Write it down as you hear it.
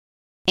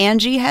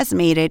Angie has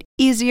made it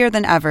easier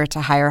than ever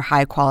to hire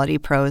high-quality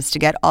pros to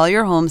get all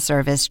your home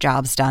service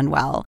jobs done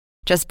well.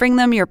 Just bring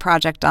them your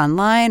project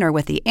online or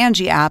with the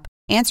Angie app,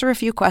 answer a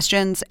few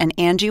questions, and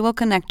Angie will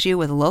connect you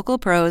with local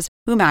pros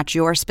who match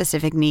your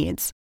specific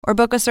needs. Or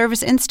book a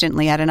service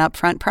instantly at an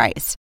upfront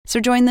price. So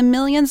join the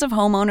millions of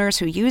homeowners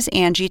who use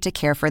Angie to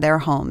care for their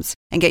homes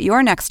and get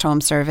your next home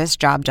service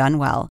job done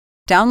well.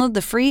 Download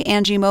the free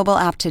Angie mobile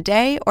app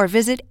today or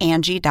visit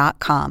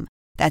Angie.com.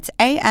 That's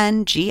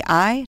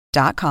ANGI.com.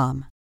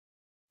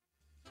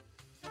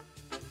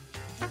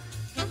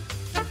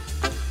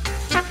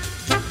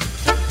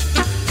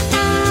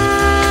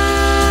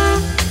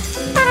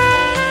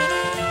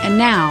 And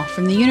now,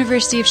 from the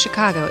University of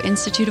Chicago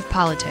Institute of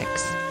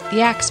Politics,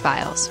 The Axe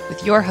Files,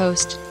 with your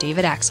host,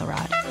 David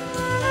Axelrod.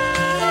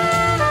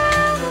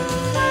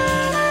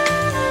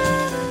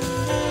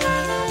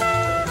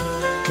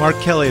 Mark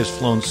Kelly has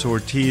flown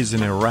sorties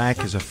in Iraq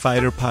as a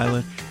fighter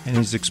pilot, and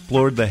he's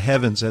explored the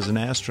heavens as an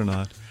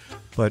astronaut.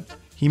 But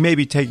he may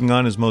be taking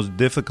on his most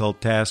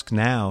difficult task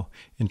now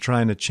in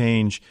trying to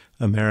change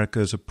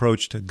America's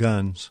approach to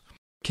guns.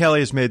 Kelly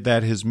has made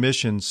that his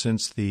mission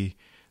since the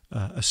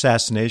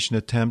assassination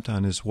attempt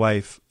on his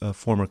wife,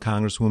 former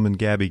Congresswoman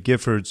Gabby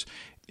Giffords.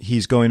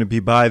 He's going to be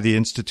by the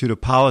Institute of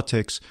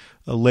Politics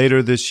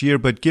later this year,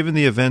 but given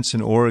the events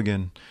in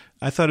Oregon,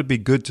 I thought it'd be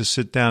good to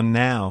sit down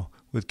now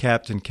with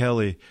Captain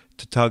Kelly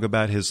to talk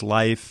about his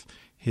life,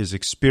 his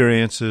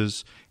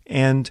experiences,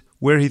 and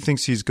where he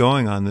thinks he's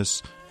going on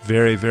this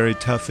very, very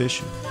tough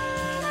issue.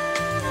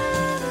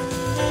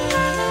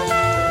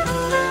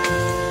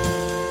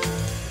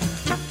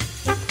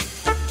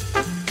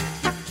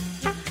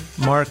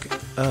 Mark,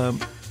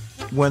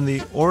 when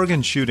the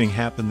Oregon shooting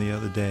happened the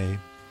other day,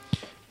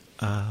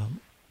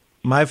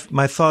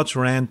 my thoughts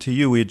ran to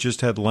you. We had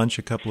just had lunch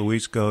a couple of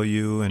weeks ago.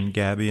 You and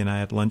Gabby and I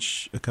had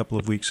lunch a couple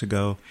of weeks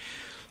ago.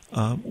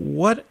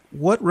 What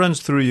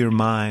runs through your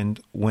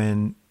mind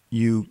when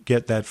you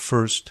get that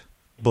first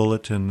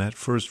bulletin, that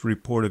first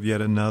report of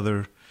yet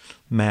another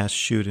mass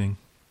shooting?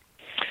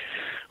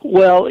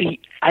 Well,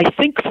 I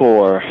think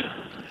for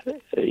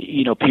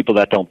people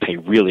that don't pay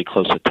really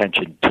close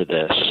attention to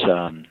this,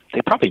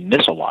 they probably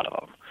miss a lot of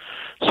them.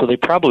 So they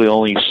probably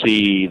only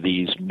see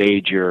these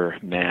major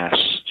mass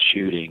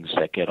shootings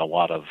that get a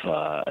lot of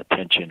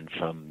attention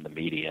from the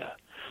media.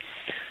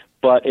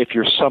 But if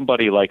you're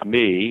somebody like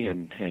me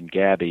and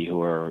Gabby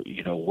who are,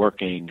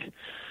 working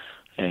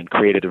and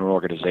created an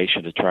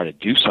organization to try to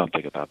do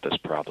something about this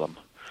problem,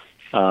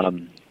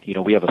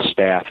 we have a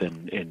staff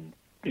in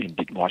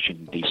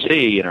Washington,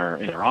 D.C. in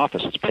our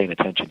office that's paying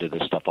attention to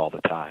this stuff all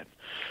the time.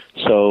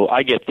 So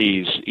I get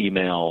these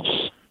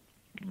emails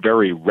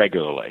very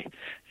regularly.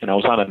 And I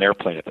was on an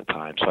airplane at the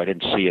time, so I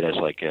didn't see it as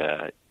like,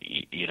 other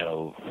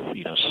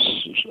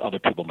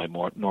people might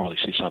normally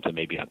see something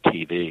maybe on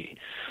TV.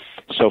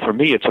 So for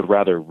me, it's a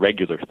rather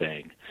regular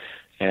thing.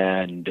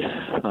 And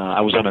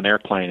I was on an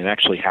airplane. It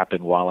actually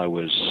happened while I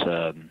was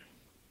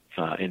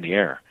in the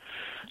air.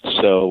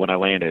 So when I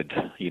landed,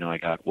 I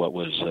got what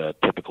was a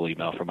typical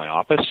email from my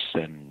office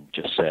and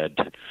just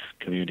said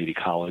community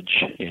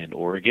college in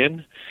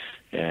Oregon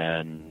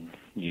and,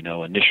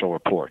 initial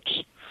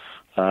reports.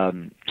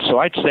 So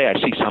I'd say I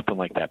see something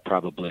like that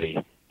probably,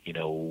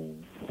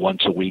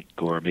 once a week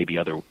or maybe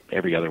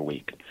every other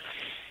week.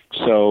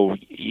 So,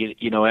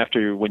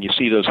 after when you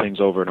see those things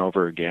over and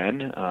over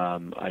again,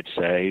 I'd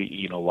say,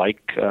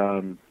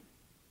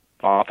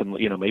 often,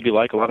 maybe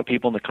like a lot of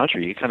people in the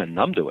country, you kind of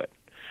numb to it.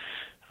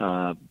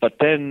 But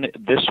then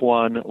this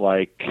one,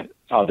 like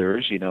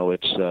others,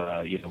 it's,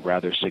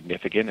 rather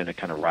significant and it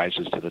kind of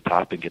rises to the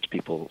top and gets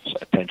people's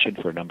attention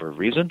for a number of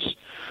reasons.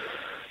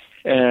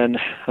 And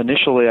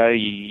initially, I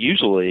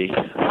usually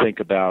think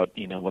about,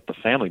 what the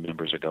family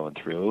members are going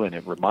through, and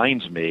it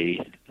reminds me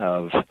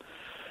of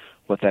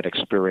what that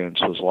experience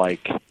was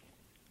like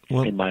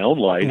in my own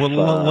life. Well,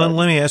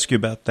 let me ask you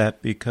about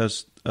that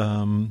because,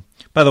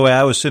 by the way,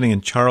 I was sitting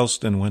in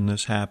Charleston when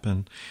this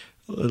happened,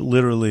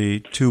 literally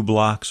 2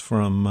 blocks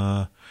from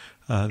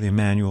the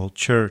Emmanuel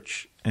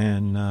Church,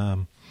 and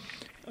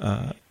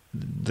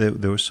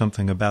there was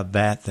something about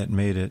that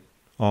made it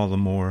all the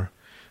more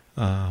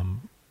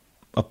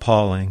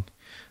appalling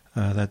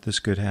that this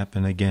could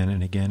happen again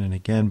and again and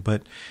again.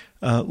 But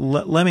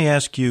let me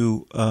ask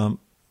you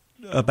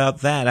about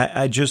that.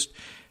 I just,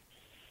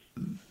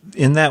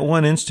 in that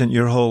one instant,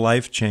 your whole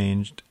life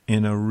changed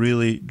in a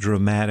really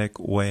dramatic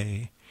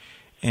way.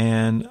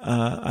 And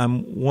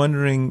I'm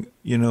wondering,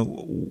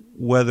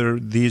 whether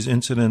these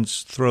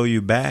incidents throw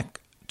you back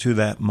to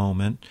that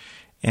moment.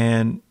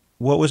 And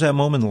what was that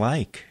moment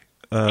like?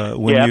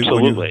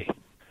 Absolutely.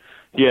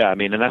 Yeah,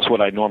 and that's what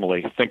I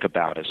normally think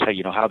about is,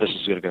 hey, how this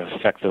is going to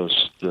affect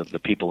the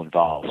people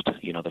involved,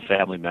 the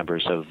family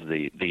members of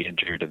the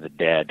injured and the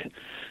dead.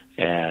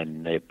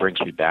 And it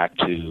brings me back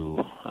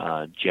to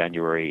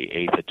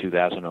January 8th of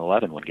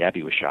 2011 when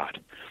Gabby was shot.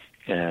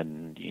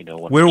 And,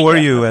 when where were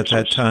you at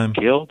that time?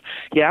 Killed.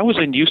 Yeah, I was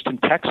in Houston,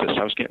 Texas.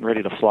 I was getting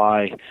ready to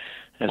fly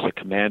as the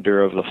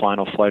commander of the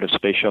final flight of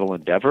Space Shuttle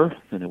Endeavour,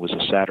 and it was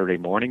a Saturday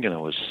morning, and I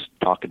was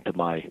talking to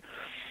my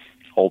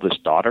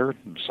oldest daughter.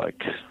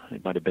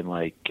 It might have been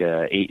 8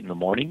 in the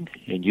morning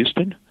in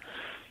Houston.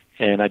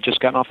 And I'd just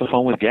gotten off the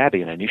phone with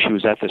Gabby, and I knew she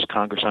was at this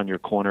Congress on Your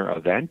Corner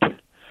event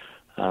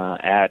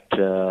at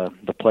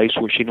the place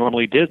where she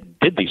normally did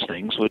these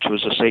things, which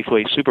was a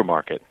Safeway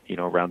supermarket,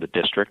 around the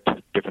district,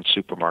 different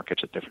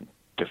supermarkets at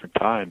different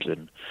times.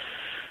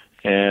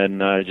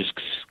 And I just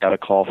got a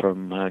call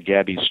from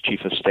Gabby's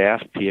chief of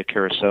staff, Pia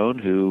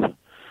Carasone, who,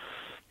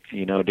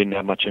 didn't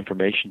have much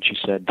information. She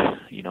said,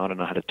 I don't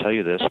know how to tell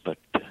you this, but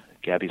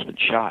Gabby's been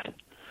shot.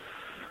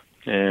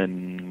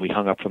 And we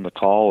hung up from the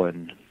call,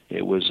 and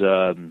it was,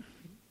 an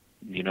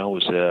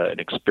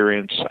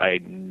experience I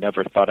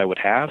never thought I would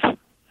have,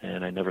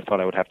 and I never thought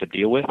I would have to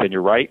deal with. And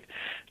you're right,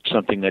 it's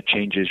something that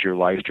changes your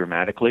life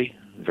dramatically,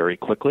 very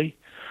quickly.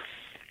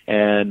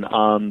 And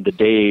on the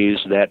days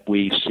that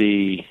we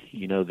see,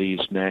 these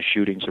mass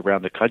shootings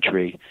around the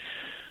country,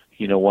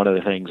 one of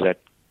the things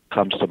that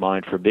comes to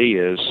mind for me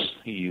is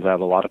you have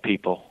a lot of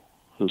people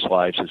whose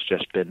lives has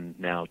just been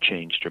now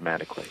changed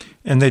dramatically.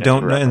 And they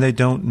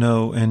don't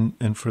know,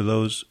 and for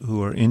those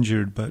who are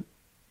injured but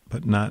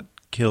not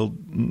killed,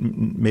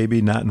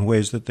 maybe not in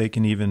ways that they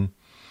can even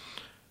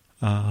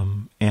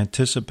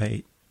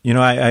anticipate.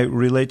 I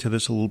relate to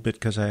this a little bit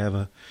because I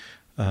have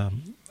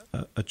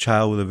a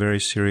child with a very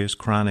serious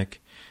chronic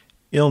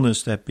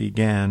illness that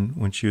began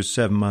when she was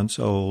 7 months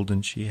old,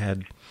 and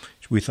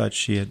we thought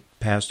she had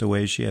passed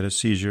away. She had a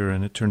seizure,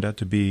 and it turned out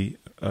to be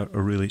a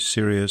really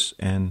serious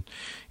and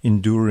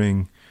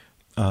enduring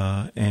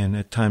and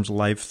at times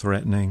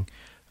life-threatening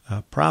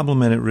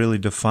problem, and it really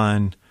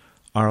defined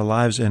our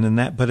lives. And in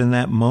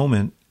that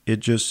moment, it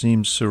just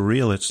seems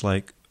surreal. It's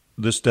like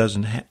this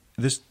doesn't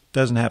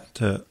happen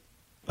to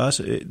us.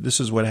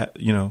 This is what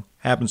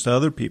happens to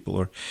other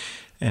people,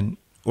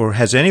 or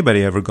has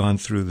anybody ever gone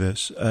through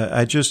this?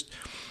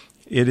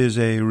 It is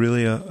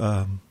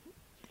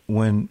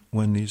when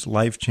these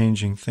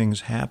life-changing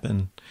things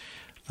happen,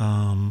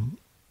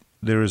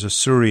 there is a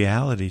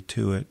surreality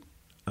to it,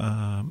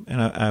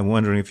 and I'm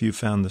wondering if you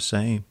found the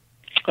same.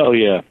 Oh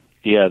yeah,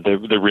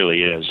 there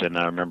really is. And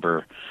I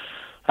remember,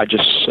 I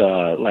just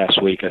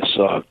last week I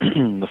saw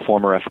the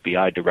former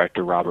FBI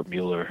director Robert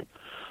Mueller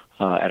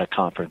at a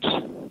conference,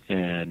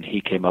 and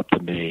he came up to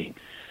me.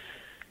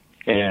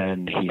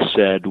 And he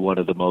said one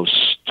of the most,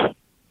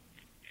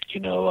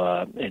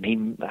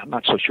 I'm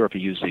not so sure if he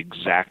used the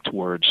exact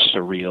words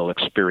surreal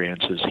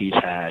experiences he's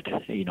had,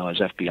 as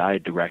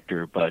FBI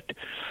director, but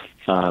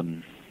that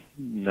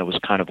was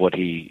kind of what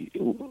he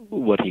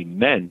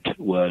meant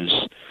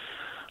was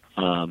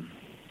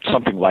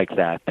something like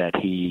that.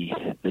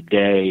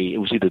 It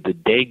was either the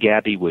day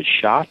Gabby was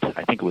shot,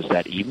 I think it was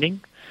that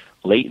evening,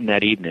 late in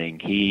that evening,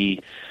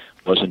 he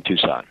was in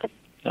Tucson.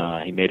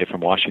 He made it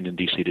from Washington,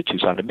 D.C. to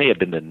Tucson. It may have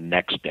been the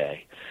next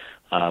day,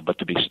 but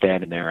to be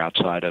standing there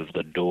outside of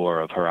the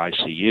door of her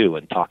ICU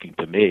and talking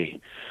to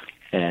me,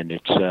 and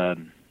it's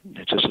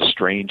just a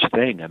strange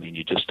thing. I mean,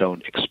 you just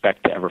don't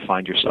expect to ever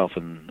find yourself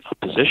in a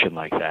position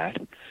like that.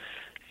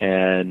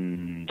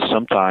 And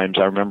sometimes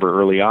I remember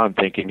early on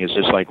thinking, is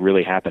this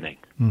really happening?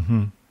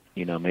 Mm-hmm.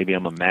 Maybe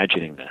I'm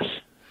imagining this.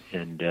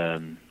 And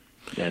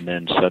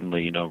then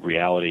suddenly,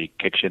 reality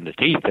kicks you in the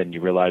teeth and you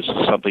realize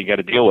it's something you got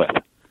to deal with.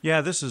 Yeah,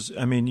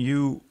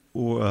 you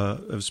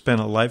have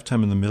spent a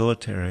lifetime in the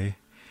military,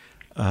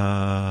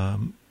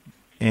 and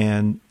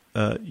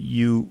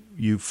you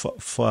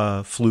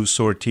flew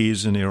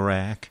sorties in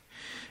Iraq,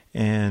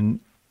 and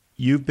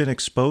you've been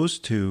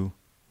exposed to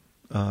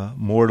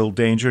mortal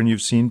danger, and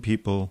you've seen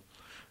people,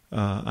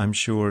 I'm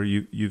sure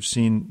you've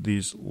seen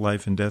these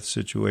life and death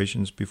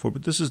situations before,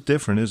 but this is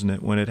different, isn't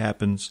it, when it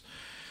happens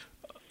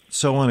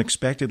so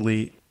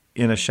unexpectedly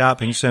in a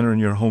shopping center in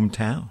your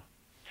hometown?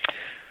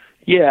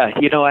 Yeah,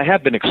 I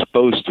have been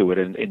exposed to it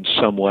in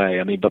some way.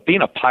 I mean, but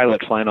being a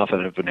pilot flying off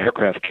of an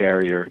aircraft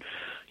carrier,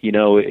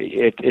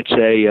 it's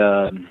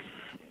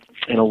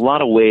in a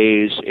lot of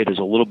ways, it is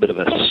a little bit of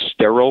a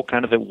sterile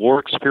kind of a war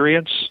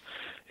experience.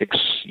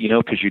 Because you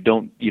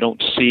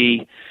don't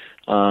see,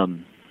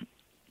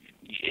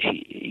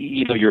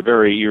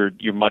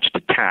 you're much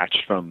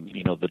detached from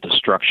the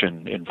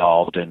destruction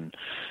involved in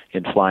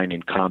flying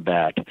in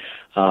combat.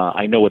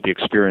 I know what the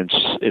experience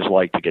is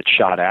like to get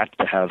shot at,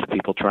 to have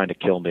people trying to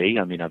kill me.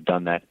 I mean, I've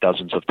done that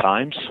dozens of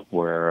times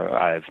where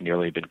I've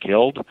nearly been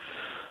killed.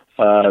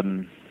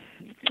 But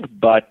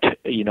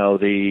I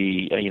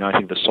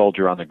think the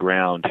soldier on the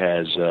ground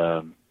has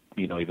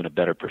even a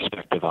better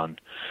perspective on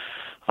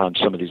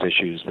some of these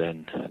issues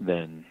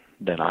than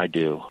I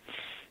do.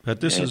 But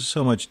this is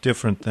so much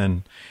different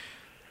than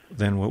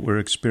what we're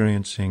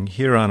experiencing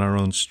here on our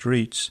own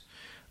streets.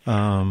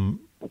 Well,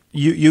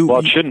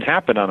 it shouldn't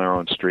happen on our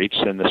own streets,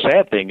 and the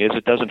sad thing is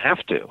it doesn't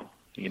have to.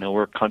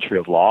 We're a country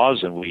of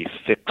laws, and we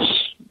fix,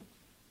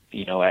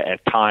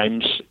 at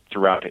times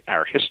throughout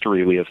our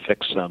history, we have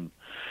fixed some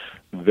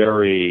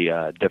very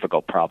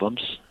difficult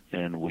problems,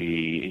 and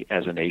we,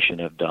 as a nation,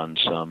 have done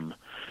some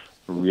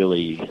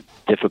really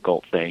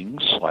difficult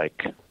things,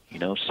 like,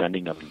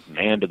 sending a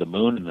man to the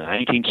moon in the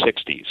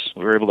 1960s.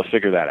 We were able to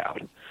figure that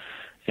out.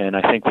 And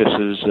I think this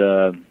is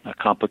a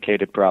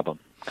complicated problem.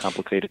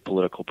 complicated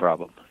political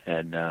problem,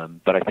 and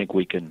but I think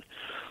we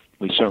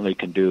certainly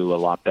can do a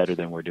lot better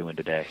than we're doing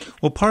today.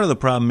 Well, part of the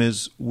problem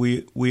is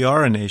we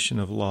are a nation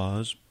of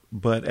laws,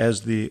 but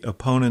as the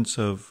opponents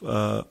of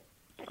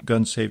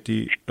gun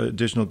safety,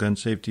 additional gun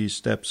safety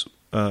steps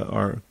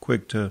are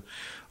quick to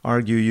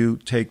argue, you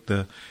take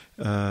the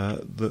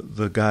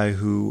guy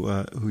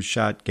who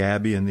shot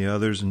Gabby and the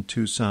others in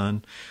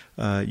Tucson.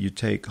 You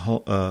take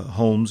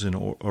Holmes in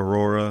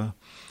Aurora.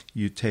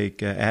 You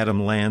take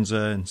Adam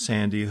Lanza and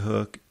Sandy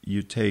Hook.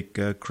 You take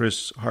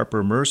Chris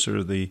Harper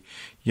Mercer, the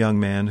young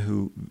man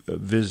who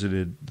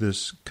visited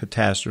this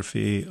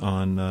catastrophe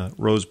on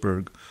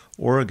Roseburg,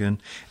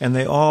 Oregon, and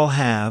they all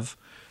have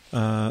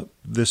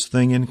this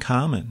thing in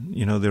common.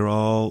 You know, they're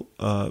all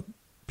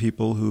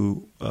people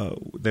who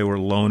they were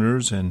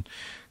loners and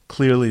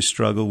clearly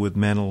struggle with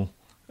mental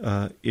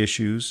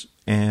issues,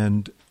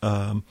 and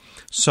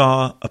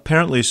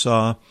apparently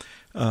saw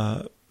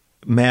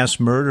mass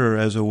murder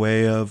as a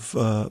way of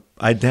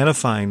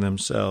identifying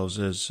themselves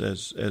as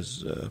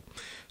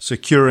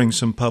securing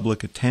some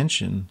public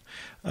attention.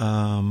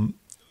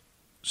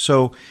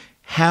 So,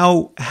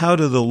 how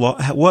do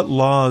what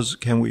laws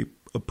can we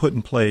put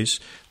in place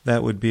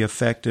that would be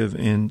effective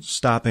in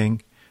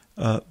stopping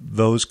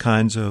those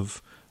kinds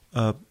of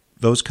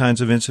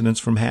incidents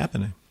from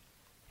happening?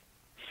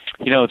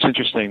 You know, it's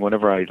interesting.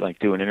 Whenever I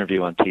do an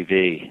interview on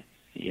TV,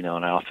 you know,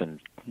 and I often,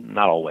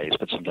 not always,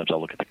 but sometimes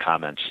I'll look at the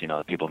comments, you know,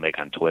 that people make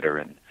on Twitter,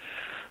 and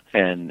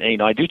you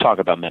know, I do talk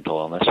about mental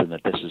illness and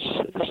that this is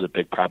a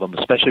big problem,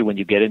 especially when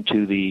you get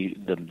into the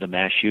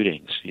mass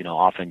shootings. You know,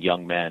 often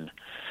young men,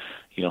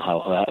 you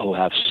know, who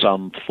have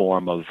some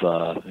form of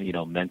you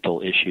know,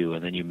 mental issue,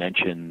 and then you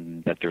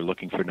mention that they're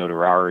looking for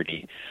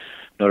notoriety,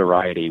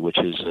 which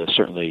is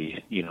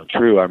certainly, you know,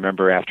 true. I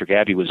remember after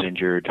Gabby was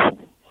injured,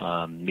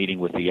 meeting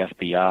with the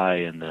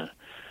FBI and the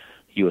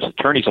U.S.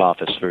 Attorney's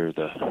Office for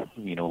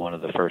one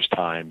of the first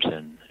times,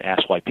 and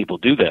asked why people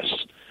do this.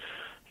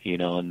 You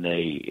know, and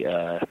they,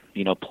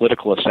 you know,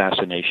 political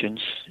assassinations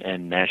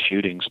and mass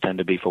shootings tend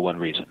to be for one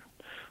reason,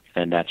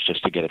 and that's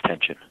just to get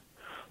attention.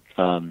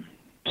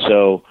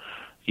 So,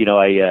 you know,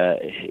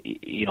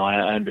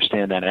 I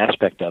understand that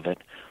aspect of it.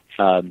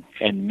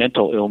 And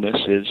mental illness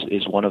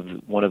is one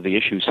of the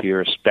issues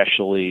here,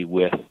 especially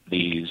with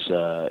these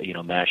you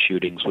know, mass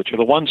shootings, which are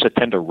the ones that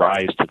tend to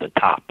rise to the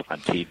top on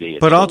TV.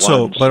 But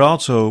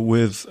also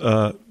with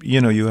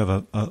you know, you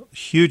have a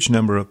huge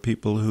number of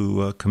people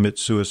who commit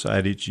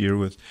suicide each year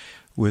with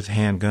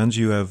handguns.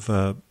 You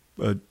have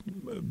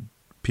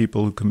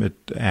people who commit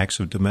acts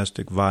of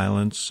domestic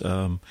violence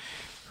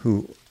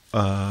who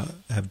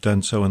have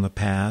done so in the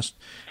past.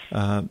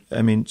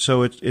 I mean,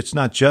 so it's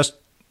not just.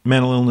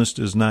 Mental illness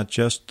is not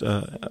just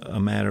a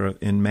matter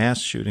in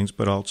mass shootings,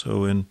 but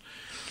also in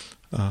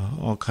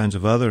all kinds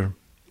of other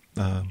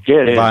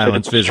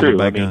violence visited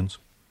by guns.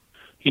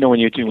 You know, when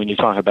you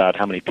talk about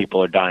how many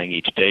people are dying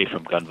each day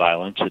from gun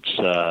violence, it's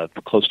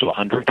close to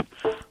 100.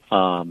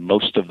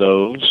 Most of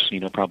those, you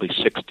know, probably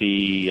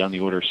 60, on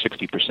the order of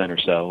 60% or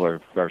so,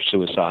 are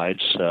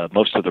suicides.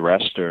 Most of the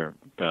rest are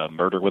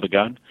murder with a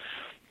gun.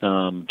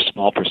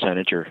 Small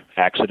percentage are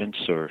accidents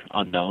or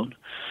unknown.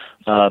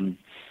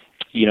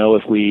 You know,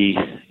 if we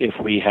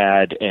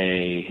had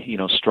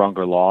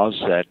stronger laws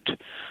that,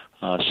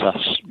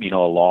 you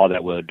know, a law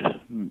that would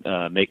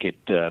make it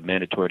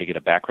mandatory to get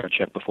a background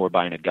check before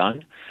buying a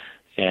gun,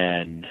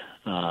 and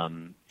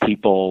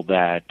people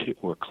that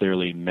were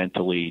clearly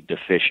mentally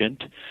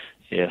deficient,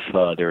 if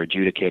they're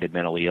adjudicated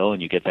mentally ill,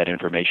 and you get that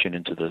information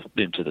into the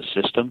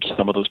system,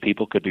 some of those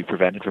people could be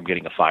prevented from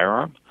getting a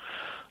firearm.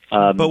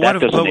 But what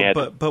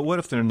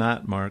if they're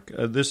not, Mark?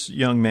 This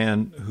young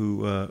man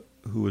who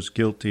was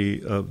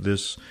guilty of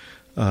this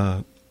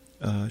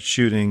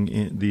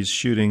these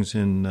shootings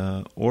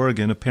in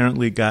Oregon,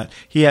 apparently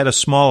he had a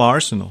small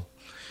arsenal.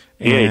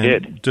 And he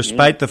did.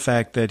 Despite the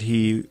fact that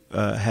he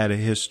had a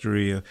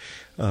history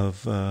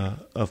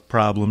of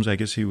problems, I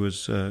guess he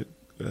was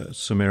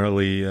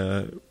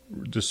summarily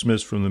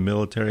dismissed from the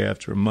military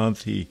after a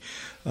month. He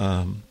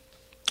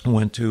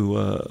went to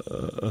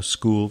a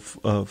school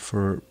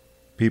for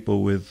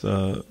people with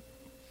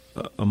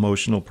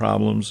emotional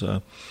problems.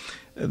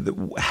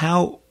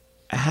 How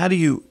do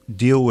you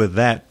deal with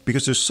that?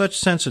 Because there's such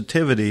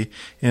sensitivity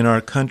in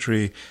our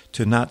country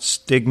to not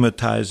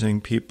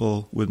stigmatizing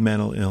people with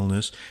mental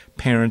illness.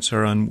 Parents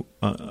are unwilling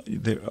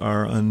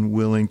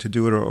to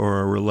do it or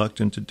are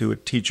reluctant to do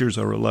it. Teachers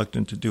are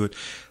reluctant to do it.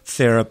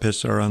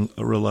 Therapists are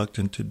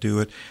reluctant to do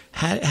it.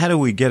 How do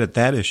we get at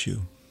that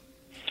issue?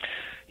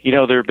 You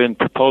know, there have been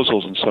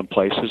proposals in some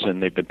places,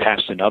 and they've been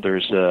passed in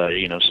others.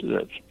 You know,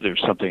 so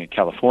there's something in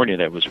California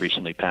that was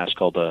recently passed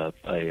called a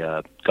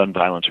gun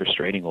violence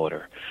restraining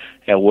order.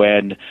 And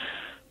when,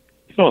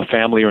 you know, a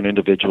family or an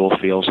individual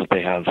feels that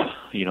they have,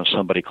 you know,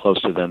 somebody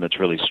close to them that's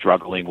really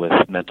struggling with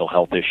mental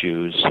health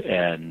issues,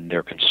 and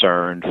they're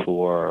concerned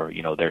for,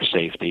 you know, their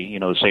safety, you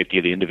know, the safety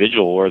of the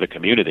individual or the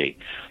community,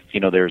 you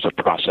know, there's a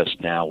process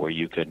now where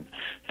you can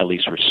at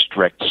least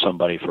restrict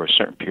somebody for a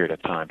certain period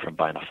of time from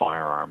buying a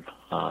firearm.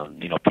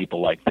 You know,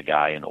 people like the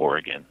guy in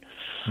Oregon.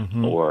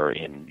 or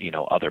in,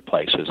 other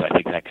places. I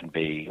think that can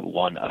be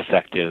one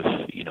effective,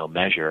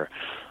 measure.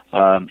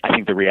 I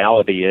think the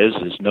reality is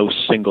no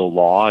single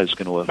law is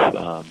going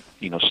to,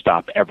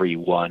 stop every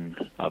one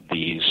of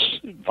these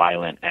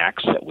violent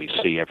acts that we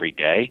see every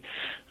day.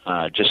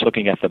 Just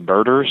looking at the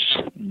murders,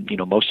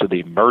 most of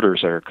the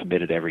murders that are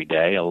committed every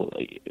day,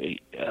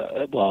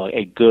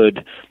 a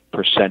good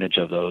percentage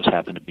of those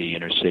happen to be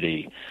inner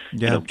city,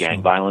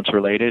 gang violence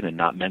related and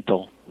not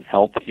mental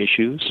health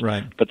issues.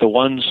 Right. But the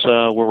ones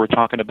where we're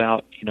talking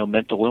about,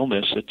 mental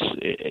illness, it's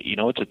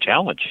a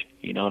challenge.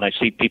 And I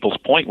see people's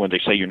point when they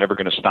say you're never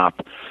going to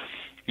stop,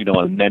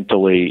 a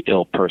mentally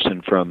ill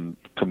person from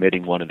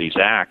committing one of these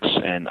acts,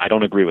 and I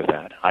don't agree with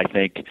that. I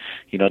think,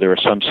 there are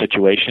some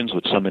situations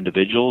with some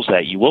individuals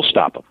that you will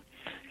stop them,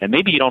 and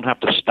maybe you don't have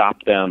to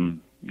stop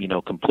them,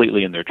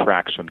 completely in their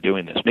tracks from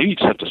doing this. Maybe you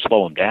just have to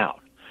slow them down,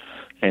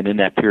 and in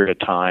that period of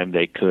time,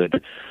 they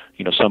could,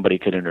 somebody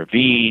could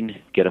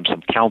intervene, get them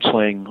some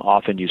counseling.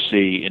 Often you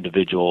see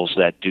individuals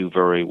that do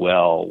very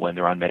well when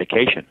they're on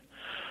medication,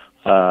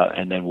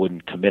 and then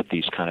wouldn't commit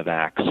these kind of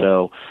acts.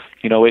 So,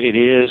 it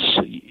is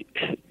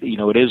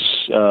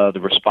the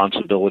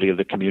responsibility of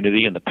the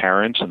community and the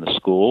parents and the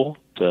school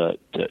to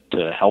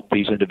help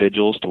these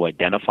individuals, to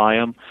identify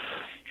them.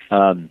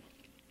 The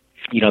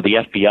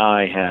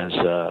FBI has,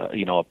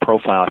 a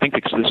profile. I think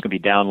this can be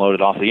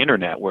downloaded off the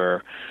internet,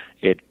 where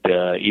it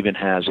even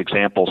has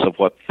examples of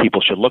what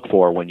people should look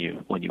for when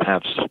you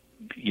have,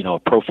 a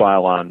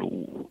profile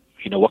on,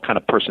 what kind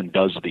of person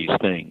does these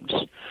things.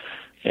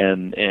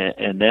 And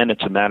then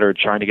it's a matter of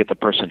trying to get the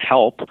person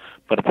help,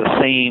 but at the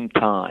same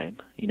time,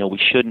 we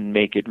shouldn't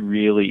make it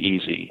really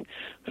easy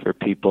for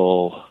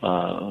people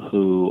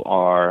who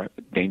are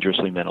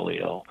dangerously mentally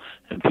ill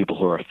and people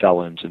who are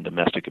felons and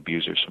domestic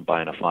abusers from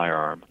buying a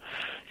firearm.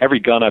 Every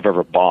gun I've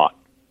ever bought,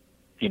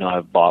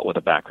 I've bought with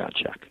a background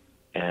check.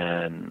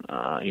 And,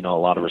 a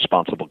lot of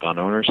responsible gun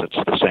owners, it's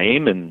the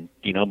same. And,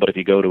 but if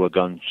you go to a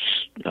gun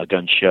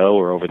show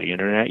or over the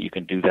internet, you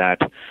can do that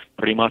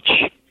pretty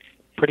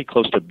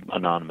close to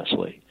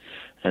anonymously,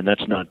 and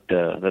that's not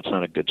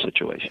a good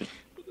situation.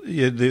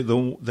 Yeah,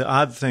 the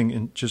odd thing,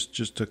 and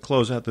just to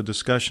close out the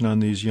discussion on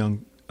these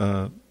young,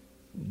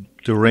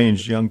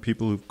 deranged young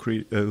people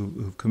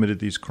who've committed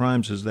these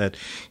crimes, is that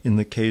in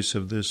the case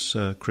of this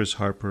Chris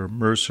Harper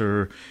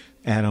Mercer,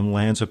 Adam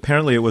Lanza,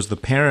 apparently it was the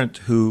parent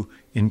who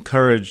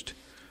encouraged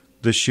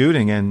the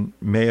shooting and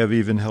may have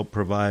even helped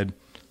provide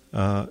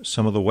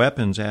some of the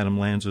weapons. Adam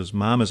Lanza's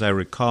mom, as I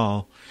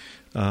recall,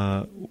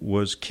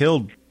 was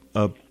killed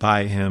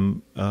by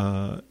him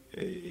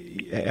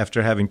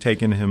after having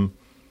taken him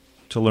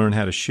to learn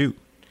how to shoot.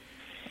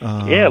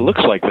 Yeah, it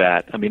looks like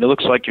that. I mean, it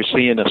looks like you're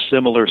seeing a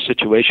similar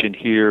situation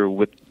here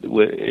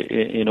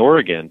in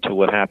Oregon to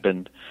what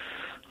happened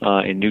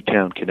in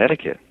Newtown,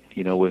 Connecticut.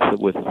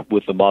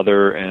 With the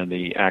mother and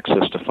the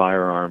access to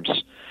firearms.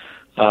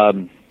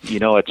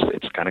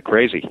 It's kind of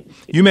crazy.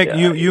 You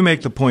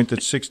make the point that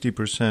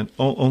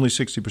only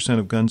 60%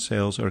 of gun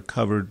sales are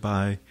covered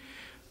by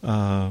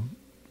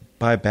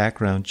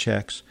background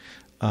checks.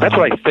 That's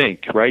what I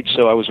think, right?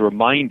 So I was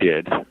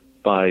reminded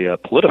by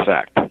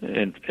PolitiFact,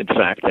 in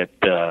fact,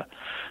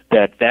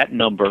 that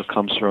number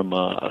comes from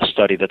a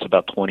study that's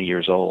about 20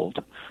 years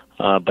old.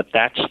 But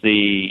that's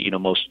the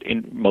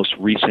most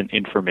recent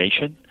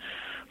information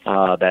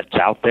that's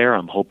out there.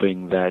 I'm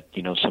hoping that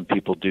some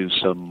people do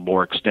some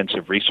more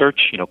extensive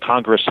research.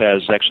 Congress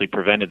has actually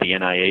prevented the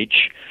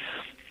NIH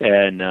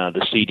and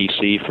the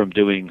CDC from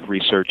doing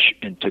research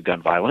into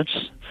gun violence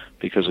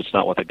because it's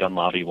not what the gun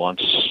lobby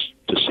wants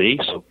to see.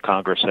 So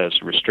Congress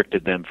has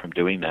restricted them from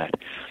doing that.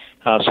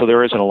 So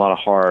there isn't a lot of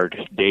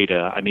hard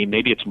data. I mean,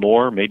 maybe it's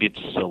more, maybe it's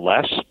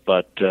less,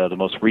 but the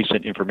most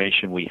recent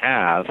information we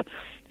have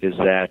is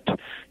that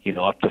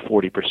up to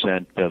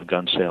 40% of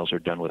gun sales are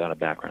done without a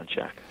background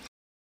check.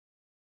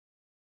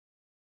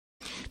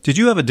 Did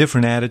you have a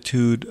different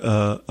attitude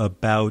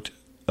about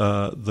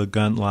the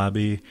gun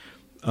lobby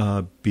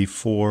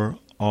before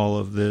all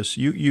of this?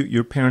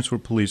 Your parents were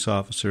police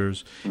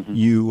officers. Mm-hmm.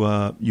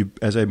 You,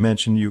 as I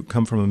mentioned, you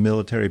come from a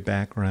military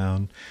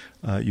background.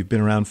 You've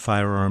been around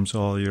firearms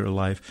all your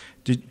life.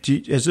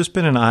 Has this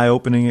been an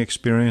eye-opening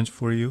experience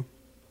for you?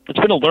 It's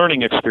been a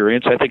learning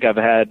experience. I think I've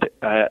had,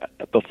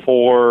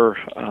 before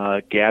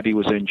Gabby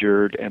was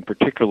injured, and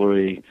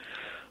particularly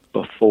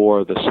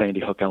before the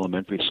Sandy Hook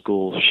Elementary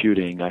School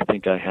shooting, I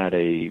think I had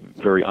a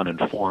very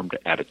uninformed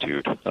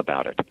attitude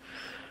about it.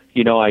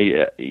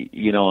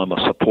 I'm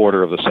a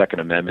supporter of the Second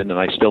Amendment, and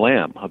I still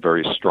am a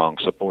very strong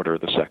supporter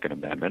of the Second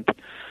Amendment.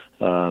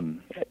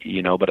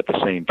 But at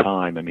the same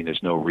time, I mean,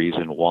 there's no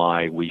reason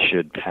why we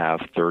should have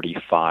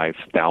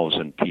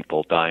 35,000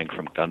 people dying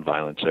from gun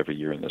violence every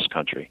year in this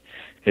country.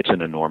 It's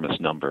an enormous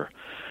number.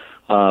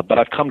 But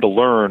I've come to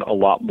learn a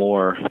lot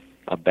more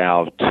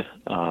about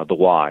the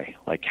why.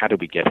 Like, how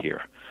did we get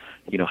here?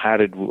 How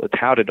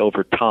did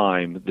over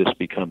time this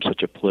become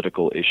such a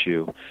political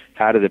issue?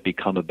 How did it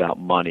become about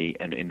money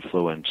and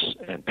influence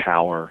and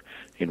power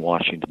in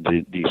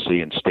Washington, D.C.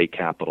 and state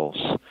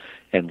capitals,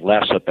 and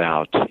less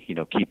about,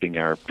 keeping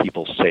our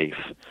people safe?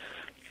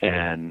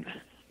 And,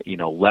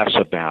 less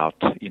about,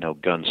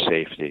 gun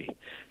safety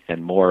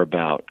and more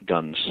about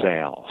gun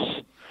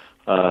sales.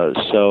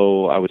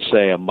 So I would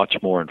say I'm much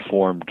more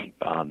informed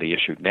on the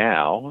issue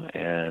now,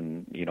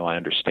 and, I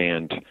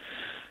understand,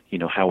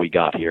 how we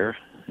got here,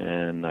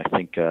 and I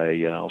think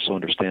I also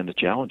understand the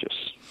challenges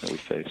that we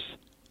face.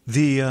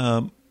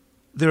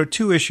 There are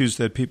two issues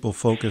that people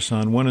focus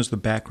on. One is the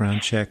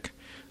background check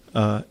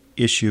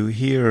issue.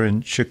 Here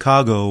in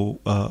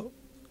Chicago,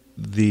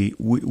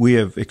 we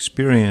have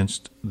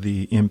experienced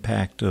the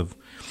impact of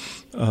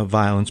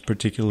violence,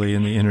 particularly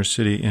in the inner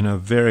city, in a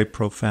very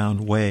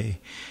profound way.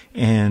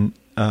 And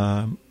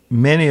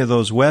many of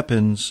those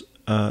weapons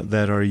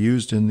that are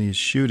used in these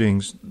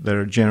shootings that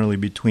are generally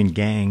between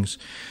gangs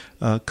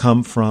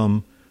come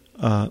from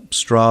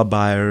straw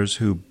buyers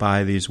who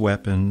buy these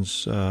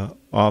weapons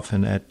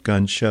often at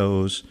gun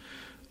shows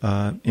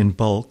in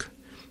bulk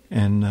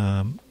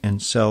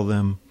and sell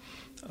them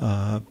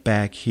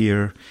back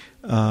here.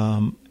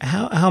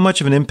 How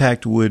much of an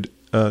impact would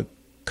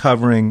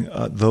covering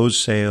those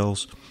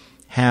sales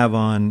have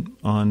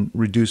on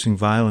reducing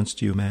violence,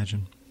 do you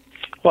imagine?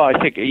 Well, I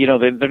think,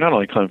 they're not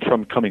only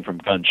coming from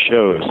gun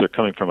shows, they're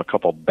coming from a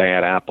couple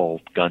bad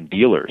apple gun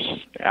dealers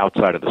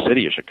outside of the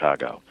city of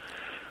Chicago.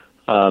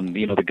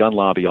 The gun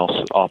lobby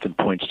also often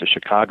points to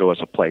Chicago as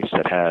a place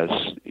that has,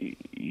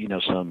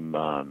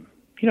 some,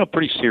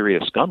 pretty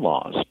serious gun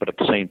laws, but at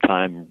the same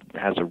time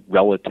has a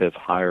relative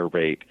higher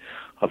rate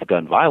of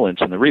gun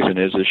violence. And the reason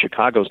is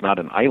Chicago's not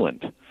an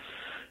island.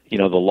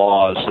 The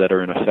laws that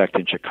are in effect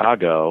in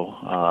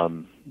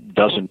Chicago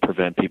doesn't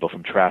prevent people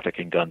from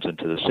trafficking guns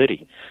into the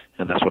city,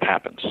 and that's what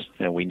happens.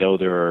 And we know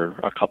there are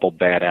a couple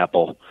bad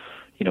apple,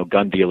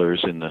 gun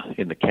dealers in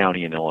the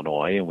county in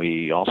Illinois, and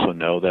we also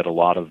know that a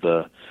lot of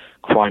the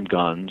crime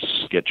guns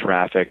get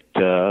trafficked,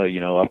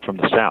 up from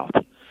the south,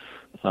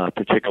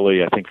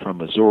 particularly I think from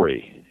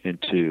Missouri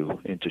into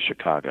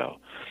Chicago.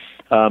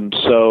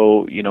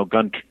 So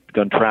gun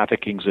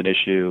trafficking's an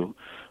issue.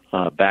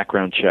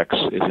 Background checks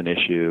is an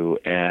issue,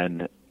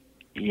 and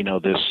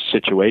this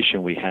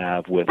situation we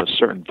have with a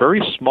certain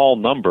very small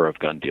number of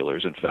gun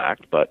dealers, in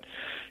fact, but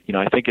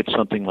I think it's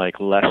something like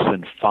less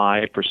than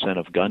 5%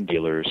 of gun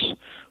dealers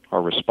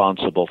are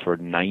responsible for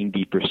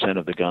 90%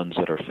 of the guns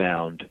that are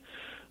found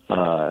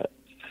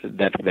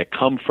that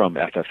come from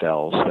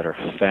FFLs that are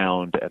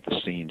found at the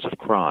scenes of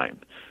crime.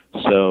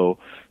 So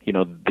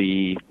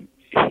the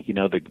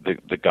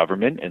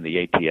government and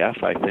the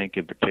ATF, I think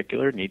in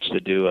particular, needs to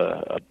do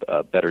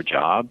a better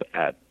job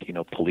at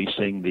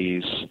policing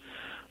these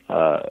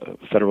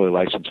federally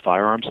licensed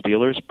firearms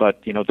dealers.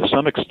 But to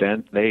some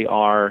extent, they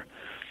are,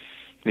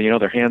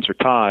 their hands are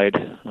tied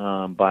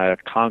by a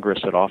Congress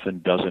that often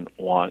doesn't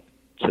want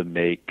to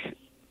make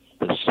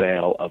the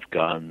sale of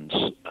guns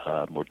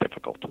more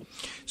difficult.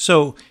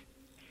 So,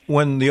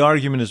 when the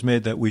argument is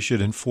made that we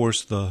should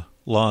enforce the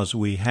laws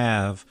we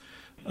have,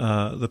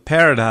 the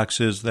paradox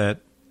is that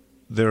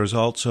there is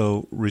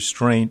also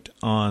restraint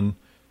on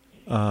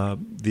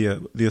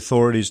the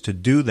authorities to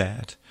do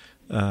that,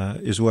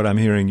 is what I'm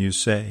hearing you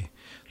say.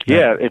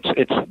 Yeah,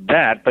 it's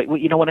that. But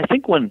when I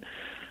think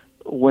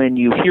when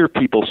you hear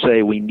people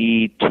say we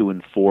need to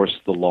enforce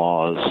the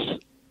laws,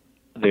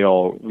 they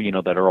all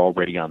that are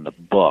already on the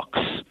books,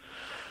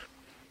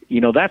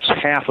 that's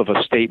half of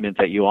a statement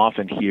that you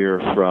often hear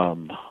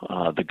from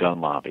the gun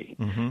lobby.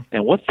 Mm-hmm.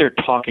 And what they're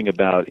talking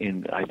about,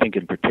 I think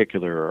in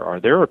particular,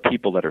 there are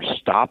people that are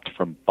stopped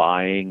from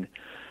buying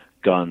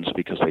guns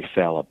because they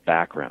fail a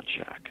background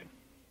check,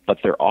 but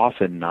they're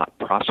often not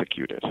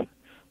prosecuted.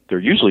 They're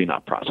usually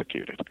not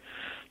prosecuted.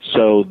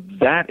 So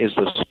that is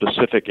the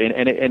specific,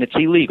 and it's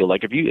illegal.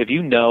 Like if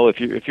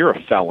you're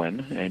a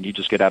felon and you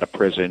just get out of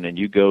prison and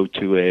you go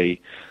to a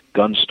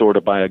gun store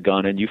to buy a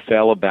gun and you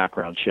fail a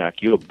background check,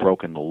 you have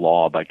broken the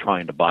law by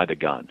trying to buy the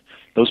gun.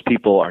 Those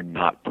people are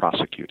not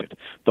prosecuted.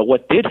 But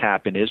what did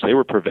happen is they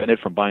were prevented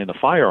from buying the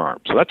firearm.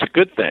 So that's a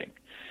good thing.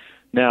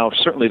 Now,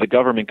 certainly the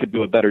government could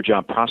do a better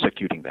job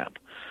prosecuting them.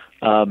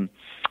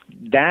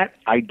 That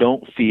I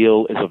don't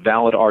feel is a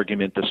valid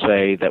argument to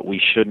say that we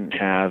shouldn't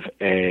have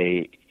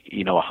a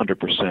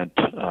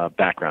 100%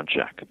 background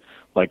check,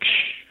 like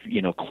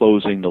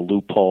closing the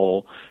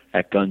loophole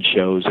at gun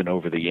shows and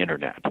over the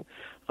internet.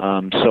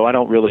 So I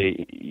don't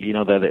really,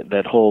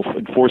 that whole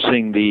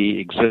enforcing the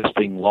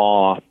existing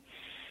law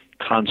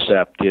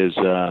concept is,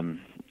 I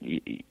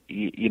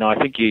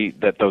think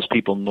that those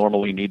people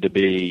normally need to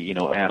be,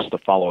 asked the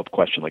follow-up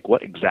question, like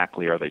what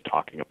exactly are they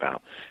talking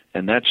about?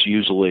 And that's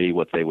usually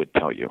what they would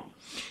tell you.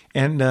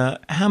 And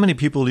how many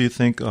people do you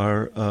think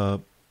are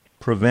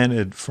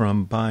prevented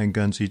from buying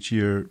guns each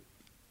year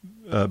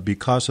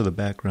because of the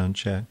background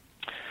check?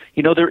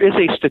 There is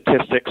a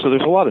statistic, so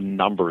there's a lot of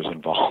numbers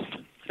involved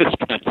in this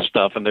kind of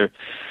stuff, and they're,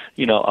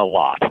 a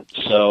lot.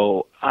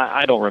 So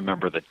I don't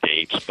remember the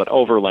dates, but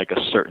over like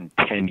a certain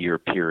 10-year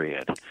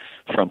period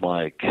from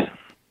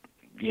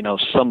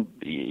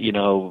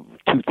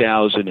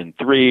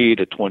 2003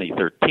 to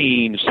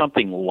 2013,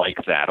 something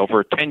like that.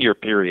 Over a 10-year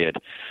period,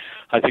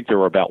 I think there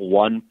were about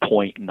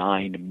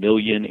 1.9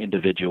 million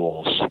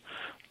individuals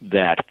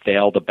that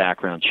failed a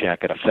background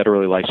check at a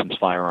federally licensed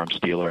firearms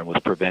dealer and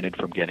was prevented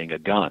from getting a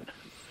gun.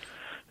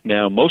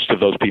 Now, most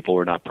of those people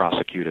were not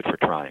prosecuted for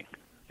trying,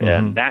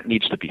 and that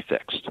needs to be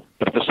fixed.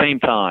 But at the same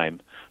time,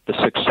 the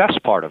success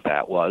part of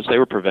that was they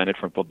were prevented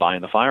from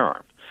buying the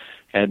firearm.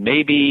 And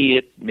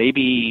maybe,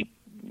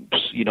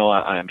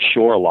 I'm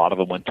sure a lot of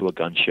them went to a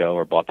gun show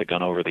or bought the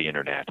gun over the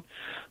internet,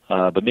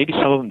 but maybe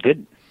some of them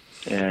didn't.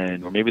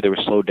 Or maybe they were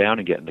slowed down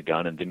in getting the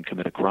gun and didn't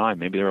commit a crime.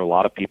 Maybe there are a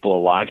lot of people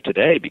alive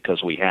today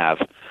because we have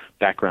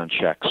background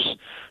checks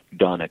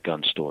done at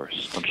gun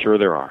stores. I'm sure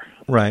there are.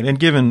 Right, and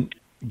given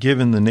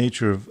the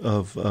nature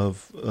of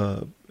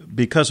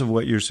because of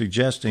what you're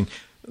suggesting,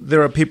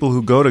 there are people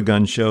who go to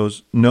gun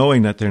shows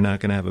knowing that they're not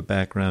going to have a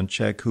background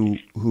check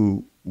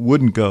who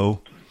wouldn't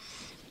go,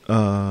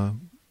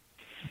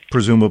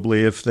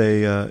 presumably if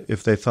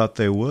they thought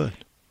they would.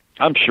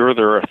 I'm sure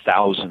there are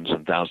thousands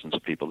and thousands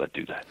of people that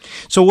do that.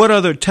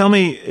 So tell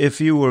me if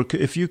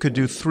you could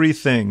do three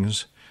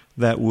things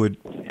that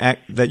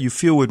you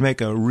feel would make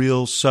a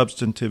real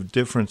substantive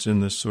difference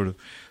in this sort of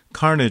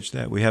carnage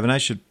that we have. And I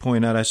should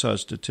point out, I saw a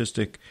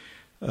statistic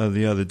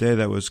the other day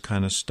that was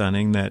kind of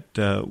stunning,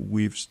 that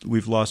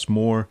we've lost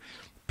more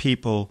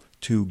people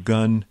to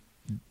gun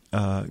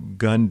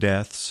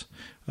deaths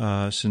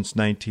since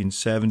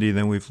 1970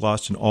 than we've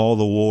lost in all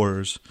the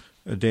wars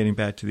dating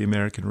back to the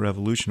American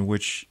Revolution,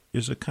 which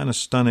is a kind of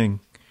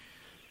stunning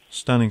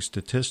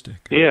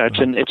statistic. Yeah,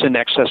 it's in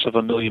excess of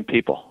 1 million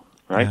people,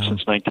 right? Yeah.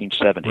 Since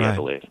 1970, right. I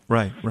believe.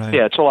 Right.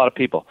 Yeah, it's a lot of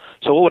people.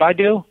 So what would I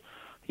do?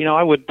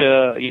 I would,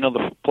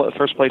 the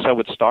first place I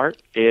would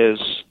start is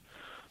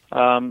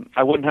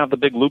I wouldn't have the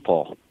big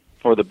loophole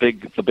or the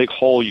big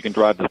hole you can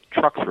drive the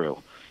truck through,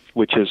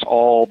 which is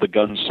all the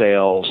gun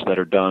sales that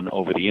are done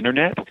over the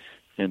internet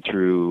and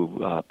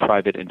through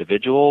private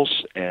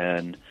individuals,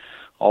 and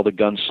all the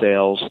gun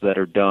sales that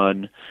are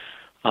done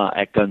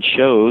at gun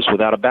shows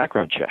without a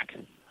background check.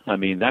 I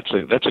mean, that's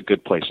a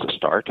good place to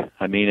start.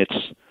 I mean,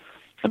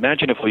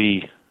 imagine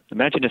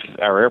if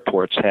our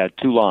airports had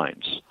two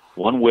lines,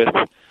 one with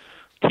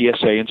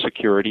TSA and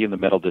security and the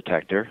metal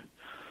detector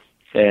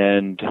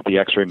and the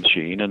X-ray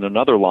machine, and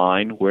another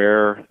line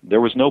where there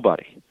was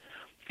nobody.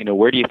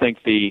 Where do you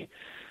think the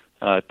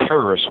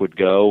terrorists would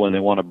go when they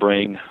want to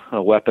bring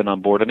a weapon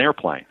on board an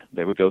airplane?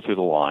 They would go through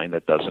the line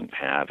that doesn't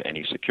have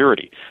any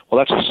security. Well,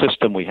 that's a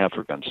system we have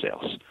for gun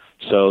sales.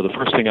 So the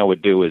first thing I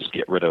would do is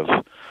get rid of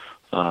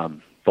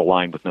the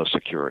line with no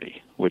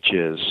security, which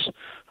is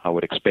I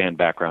would expand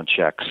background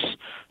checks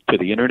to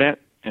the internet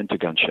and to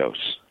gun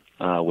shows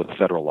with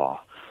federal law.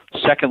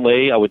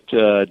 Secondly, I would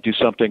do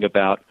something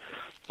about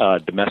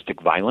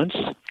domestic violence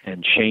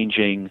and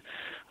changing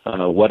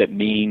what it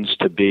means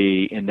to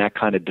be in that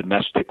kind of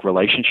domestic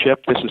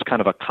relationship. This is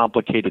kind of a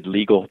complicated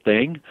legal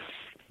thing,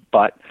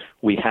 but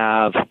we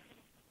have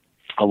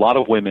a lot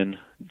of women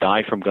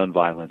die from gun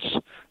violence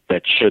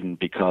that shouldn't,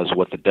 because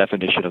what the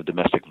definition of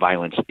domestic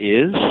violence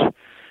is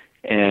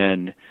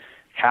and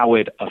how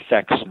it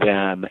affects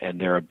them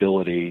and their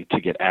ability to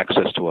get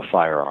access to a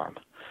firearm.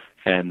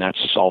 And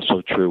that's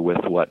also true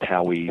with what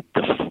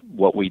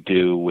we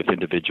do with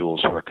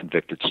individuals who are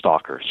convicted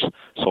stalkers.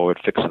 So I would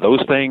fix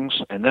those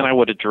things, and then I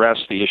would address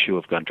the issue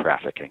of gun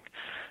trafficking,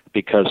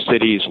 because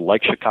cities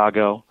like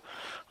Chicago,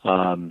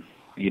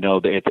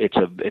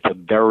 it's a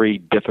very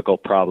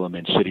difficult problem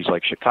in cities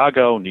like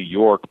Chicago, New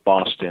York,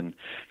 Boston,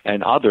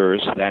 and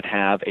others that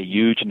have a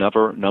huge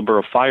number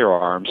of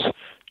firearms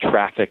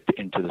trafficked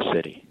into the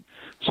city.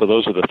 So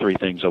those are the three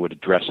things I would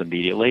address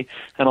immediately.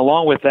 And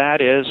along with that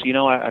is,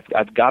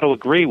 I've got to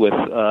agree with,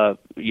 what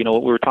we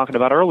were talking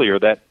about earlier,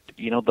 that,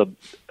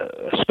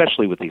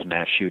 especially with these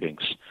mass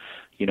shootings,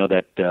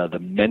 that the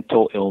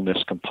mental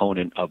illness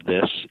component of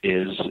this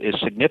is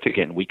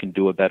significant. We can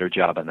do a better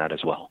job on that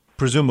as well.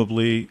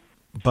 Presumably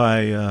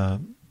by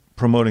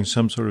promoting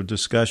some sort of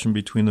discussion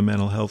between the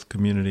mental health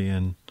community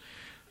and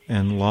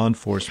law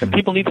enforcement. And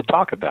people need to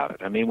talk about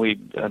it. I mean,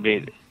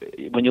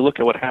 when you look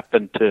at what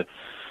happened to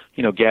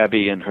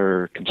Gabby and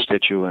her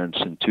constituents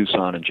in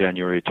Tucson in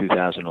January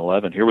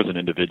 2011, here was an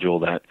individual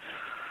that,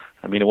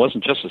 it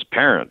wasn't just his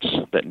parents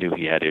that knew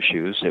he had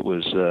issues. It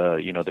was,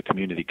 the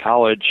community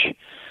college,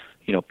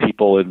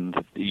 people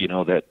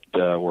that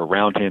were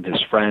around him,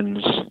 his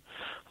friends.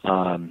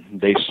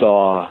 They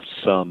saw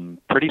some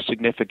pretty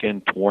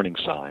significant warning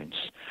signs,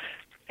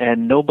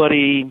 and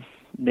nobody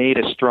made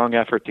a strong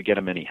effort to get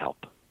him any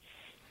help.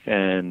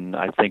 And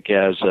I think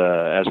as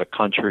a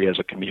country, as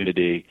a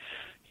community,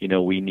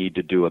 we need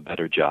to do a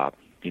better job,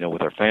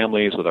 with our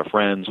families, with our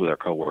friends, with our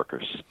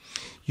coworkers.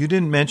 You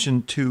didn't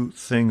mention two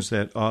things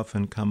that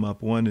often come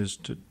up. One is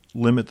to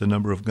limit the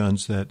number of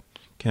guns that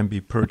can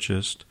be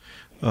purchased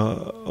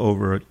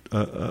over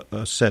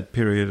a set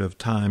period of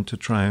time to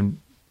try and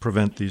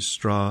prevent these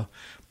straw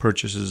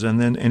purchases, and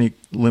then any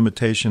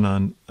limitation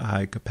on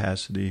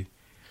high-capacity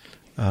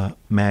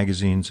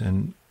magazines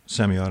and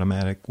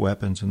semi-automatic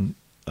weapons. And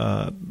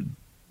are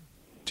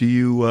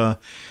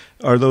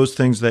those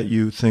things that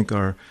you think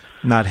are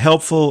not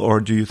helpful, or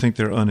do you think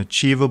they're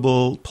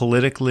unachievable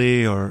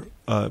politically, or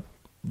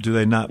do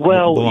they not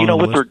belong on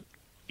the list?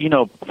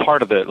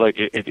 part of it, like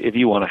if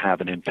you want to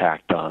have an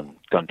impact on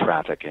gun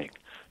trafficking,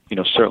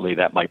 certainly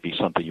that might be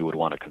something you would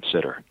want to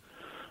consider.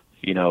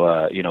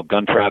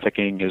 Gun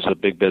trafficking is a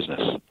big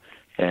business,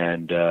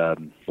 and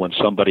when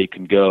somebody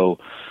can go,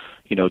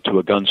 to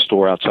a gun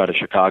store outside of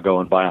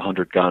Chicago and buy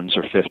 100 guns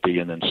or 50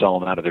 and then sell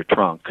them out of their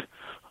trunk,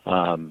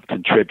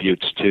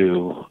 contributes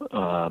to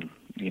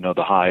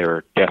the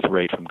higher death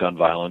rate from gun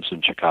violence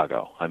in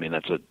Chicago. I mean,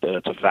 that's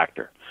a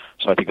factor.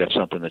 So I think that's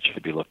something that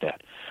should be looked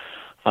at.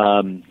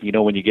 When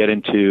you get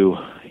into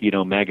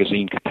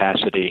magazine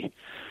capacity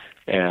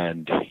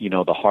and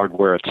the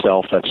hardware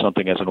itself, that's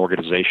something as an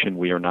organization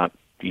we are not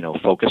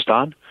focused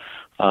on.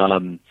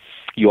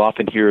 You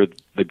often hear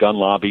the gun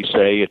lobby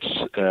say it's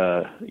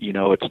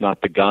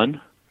not the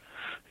gun,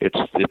 it's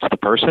the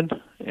person,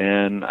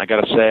 and I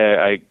got to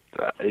say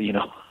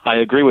I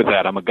agree with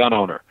that. I'm a gun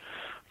owner,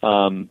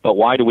 but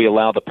why do we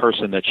allow the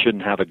person that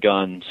shouldn't have a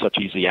gun such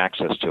easy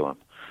access to them?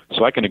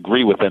 So I can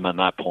agree with them on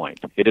that point.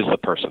 It is the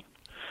person,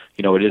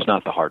 it is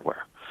not the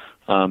hardware.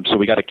 So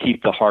we got to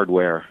keep the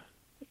hardware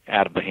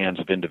out of the hands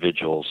of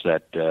individuals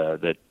that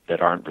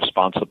aren't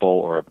responsible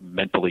or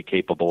mentally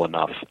capable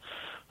enough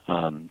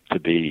to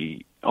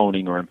be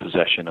owning or in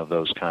possession of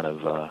those kind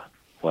of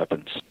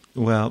weapons.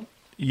 Well,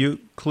 you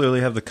clearly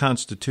have the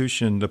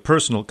Constitution, the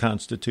personal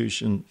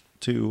Constitution,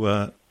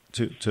 to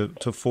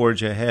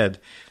forge ahead.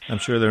 I'm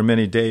sure there are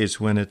many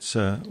days when it's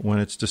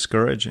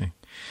discouraging,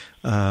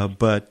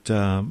 but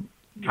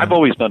I've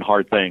always done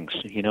hard things.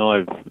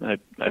 I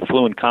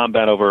flew in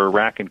combat over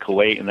Iraq and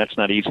Kuwait, and that's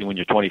not easy when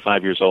you're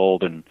 25 years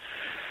old. And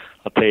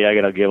I'll tell you, I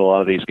got to give a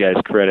lot of these guys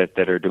credit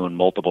that are doing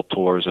multiple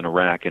tours in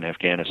Iraq and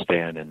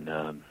Afghanistan, and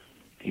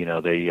it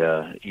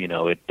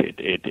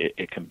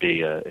can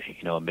be a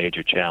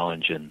major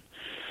challenge, and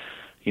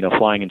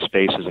flying in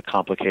space is a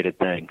complicated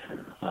thing.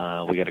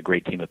 We got a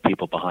great team of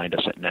people behind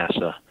us at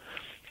NASA,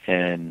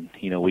 and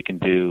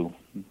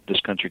this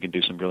country can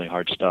do some really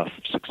hard stuff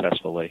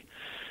successfully.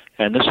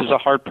 And this is a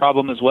hard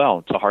problem as well.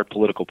 It's a hard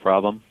political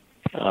problem,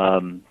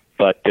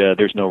 but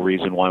there's no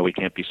reason why we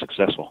can't be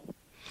successful.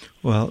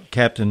 Well,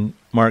 Captain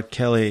Mark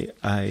Kelly,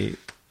 I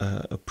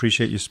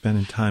appreciate you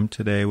spending time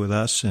today with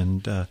us,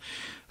 and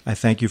I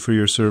thank you for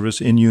your service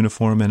in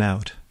uniform and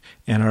out,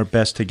 and our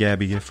best to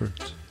Gabby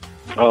Giffords.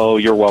 Oh,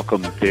 you're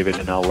welcome, David,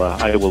 and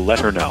I will let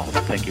her know.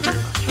 Thank you very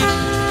much.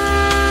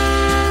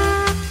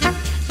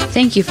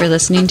 Thank you for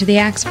listening to The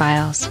Axe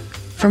Files.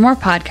 For more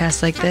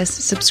podcasts like this,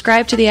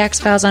 subscribe to The Axe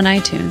Files on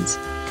iTunes.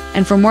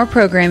 And for more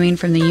programming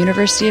from the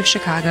University of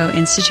Chicago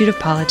Institute of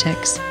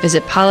Politics,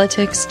 visit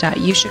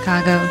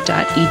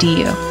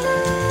politics.uchicago.edu.